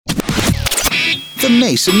The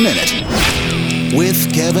Mason Minute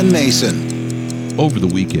with Kevin Mason. Over the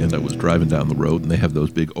weekend, I was driving down the road, and they have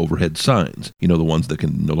those big overhead signs. You know, the ones that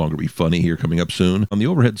can no longer be funny here coming up soon. On the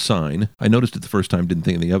overhead sign, I noticed it the first time, didn't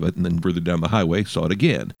think anything of it, and then further down the highway, saw it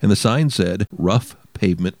again. And the sign said, rough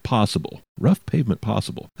pavement possible. Rough pavement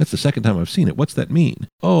possible. That's the second time I've seen it. What's that mean?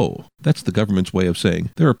 Oh, that's the government's way of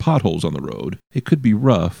saying there are potholes on the road. It could be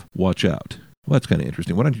rough. Watch out. Well, that's kind of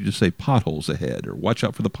interesting. Why don't you just say potholes ahead, or watch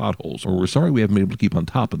out for the potholes, or we're sorry we haven't been able to keep on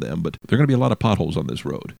top of them, but there are going to be a lot of potholes on this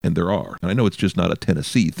road, and there are. And I know it's just not a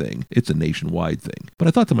Tennessee thing, it's a nationwide thing. But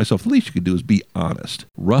I thought to myself, the least you could do is be honest.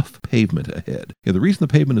 Rough pavement ahead. Yeah, the reason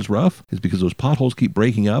the pavement is rough is because those potholes keep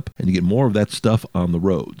breaking up, and you get more of that stuff on the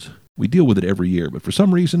roads. We deal with it every year, but for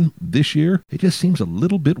some reason, this year, it just seems a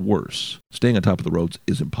little bit worse. Staying on top of the roads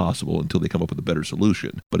is impossible until they come up with a better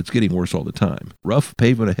solution, but it's getting worse all the time. Rough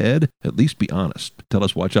pavement ahead? At least be honest. Tell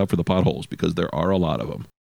us watch out for the potholes, because there are a lot of them.